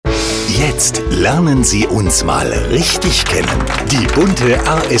Jetzt lernen Sie uns mal richtig kennen. Die bunte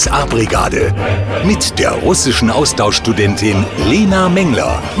RSA Brigade mit der russischen Austauschstudentin Lena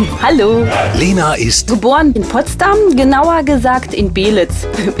Mengler. Hallo. Lena ist Geboren in Potsdam, genauer gesagt in Belitz,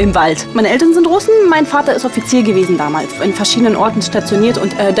 im Wald. Meine Eltern sind Russen, mein Vater ist Offizier gewesen damals, in verschiedenen Orten stationiert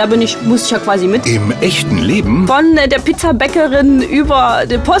und da musste ich ja quasi mit. im echten Leben Von der Pizzabäckerin über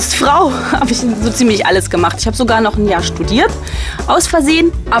die Postfrau habe ich so ziemlich alles gemacht. Ich habe sogar noch ein Jahr studiert, aus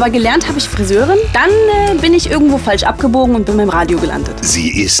Versehen, aber gelernt habe ich Friseurin. Dann bin ich irgendwo falsch abgebogen und bin beim Radio gelandet.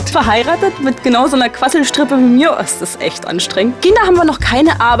 Sie ist Verheiratet mit genau so einer Quasselstrippe wie mir. Oh, ist das echt anstrengend. Kinder haben wir noch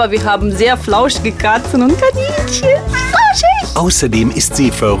keine, aber wir haben sehr flauschige Katzen und Kaninchen. Flauschig. Außerdem ist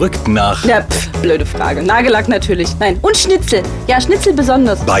sie verrückt nach. Ja, blöde Frage. Nagellack natürlich. Nein. Und Schnitzel. Ja, Schnitzel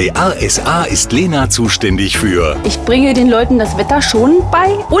besonders. Bei RSA ist Lena zuständig für Ich bringe den Leuten das Wetter schon bei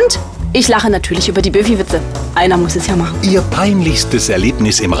und ich lache natürlich über die Böfi-Witze. Einer muss es ja machen. ihr peinlichstes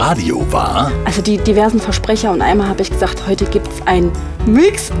Erlebnis im Radio war. Also die diversen Versprecher und einmal habe ich gesagt, heute gibt's ein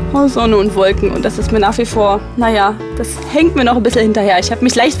Mix aus Sonne und Wolken und das ist mir nach wie vor, naja, das hängt mir noch ein bisschen hinterher. Ich habe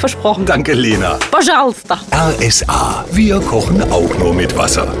mich leicht versprochen. Danke, Lena. Пожалуйста. RSA. Wir kochen auch nur mit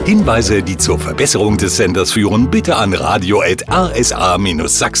Wasser. Hinweise, die zur Verbesserung des Senders führen, bitte an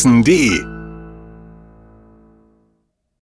radio@rsa-sachsen.de.